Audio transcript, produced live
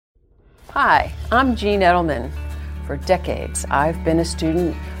Hi, I'm Jean Edelman. For decades, I've been a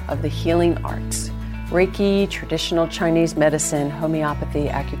student of the healing arts: Reiki, traditional Chinese medicine, homeopathy,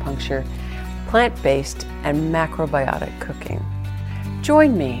 acupuncture, plant-based, and macrobiotic cooking.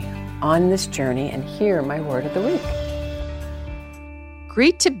 Join me on this journey and hear my word of the week.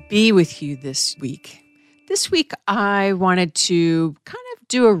 Great to be with you this week. This week, I wanted to kind of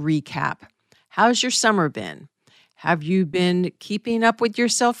do a recap. How's your summer been? Have you been keeping up with your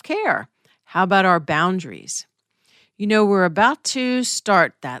self-care? How about our boundaries? You know, we're about to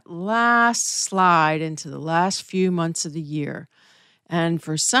start that last slide into the last few months of the year. And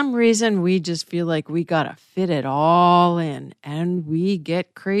for some reason, we just feel like we got to fit it all in, and we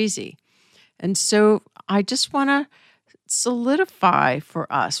get crazy. And so I just want to solidify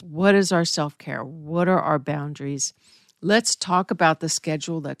for us, what is our self-care? What are our boundaries? Let's talk about the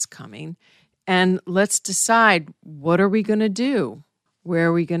schedule that's coming, and let's decide, what are we going to do? Where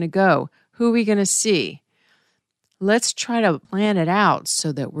are we going to go? Who are we going to see? Let's try to plan it out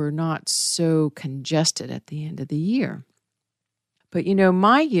so that we're not so congested at the end of the year. But you know,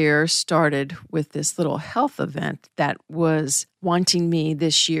 my year started with this little health event that was wanting me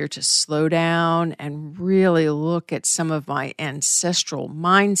this year to slow down and really look at some of my ancestral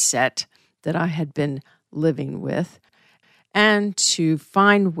mindset that I had been living with, and to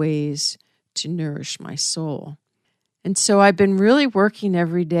find ways to nourish my soul. And so I've been really working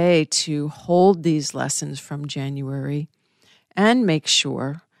every day to hold these lessons from January and make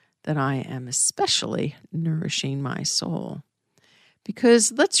sure that I am especially nourishing my soul.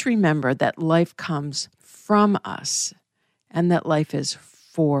 Because let's remember that life comes from us and that life is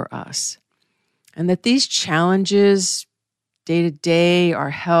for us. And that these challenges, day to day, our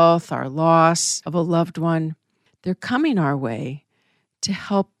health, our loss of a loved one, they're coming our way to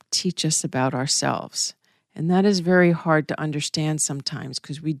help teach us about ourselves. And that is very hard to understand sometimes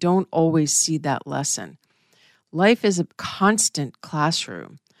because we don't always see that lesson. Life is a constant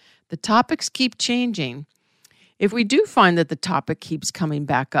classroom. The topics keep changing. If we do find that the topic keeps coming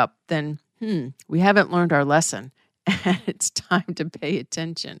back up, then we haven't learned our lesson, and it's time to pay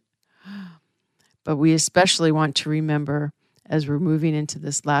attention. But we especially want to remember, as we're moving into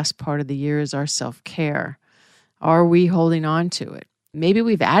this last part of the year, is our self-care. Are we holding on to it? Maybe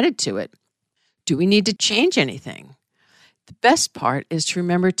we've added to it. Do we need to change anything? The best part is to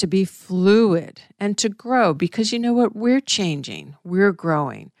remember to be fluid and to grow, because you know what? We're changing, we're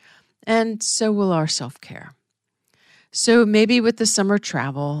growing, and so will our self-care. So maybe with the summer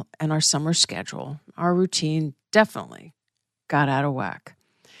travel and our summer schedule, our routine definitely got out of whack.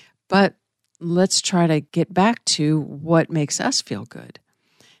 But let's try to get back to what makes us feel good.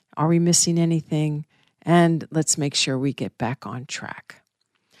 Are we missing anything? And let's make sure we get back on track.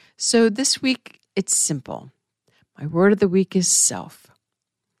 So this week, it's simple. My word of the week is self.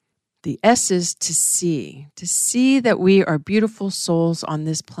 The S is to see that we are beautiful souls on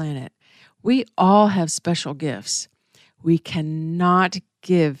this planet. We all have special gifts. We cannot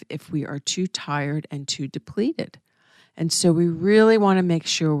give if we are too tired and too depleted. And so we really want to make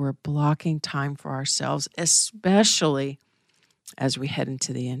sure we're blocking time for ourselves, especially as we head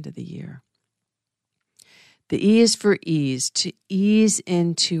into the end of the year. The E is for ease, to ease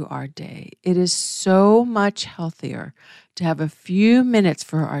into our day. It is so much healthier to have a few minutes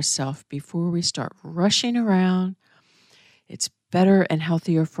for ourselves before we start rushing around. It's better and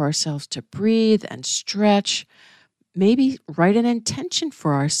healthier for ourselves to breathe and stretch, maybe write an intention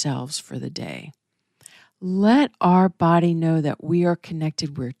for ourselves for the day. Let our body know that we are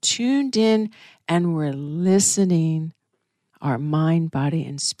connected, we're tuned in, and we're listening. Our mind, body,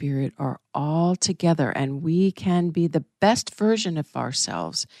 and spirit are all together, and we can be the best version of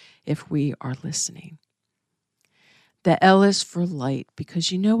ourselves if we are listening. The L is for light,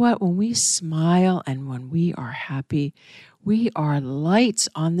 because you know what? When we smile and when we are happy, we are lights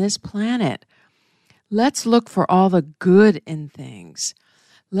on this planet. Let's look for all the good in things.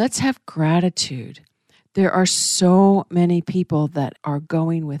 Let's have gratitude. There are so many people that are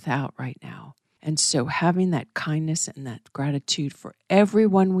going without right now. And so having that kindness and that gratitude for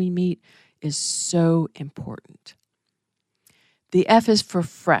everyone we meet is so important. The F is for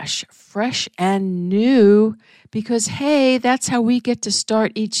fresh and new, because, hey, that's how we get to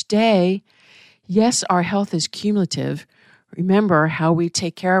start each day. Yes, our health is cumulative. Remember how we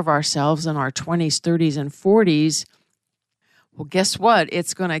take care of ourselves in our 20s, 30s, and 40s. Well, guess what?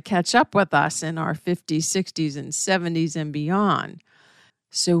 It's going to catch up with us in our 50s, 60s, and 70s and beyond.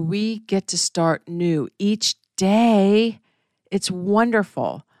 So we get to start new each day. It's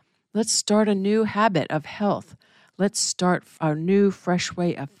wonderful. Let's start a new habit of health. Let's start a new, fresh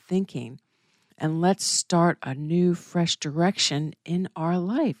way of thinking. And let's start a new, fresh direction in our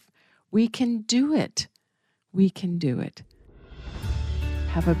life. We can do it. We can do it.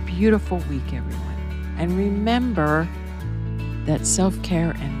 Have a beautiful week, everyone. And remember that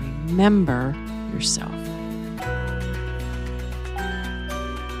self-care, and remember yourself.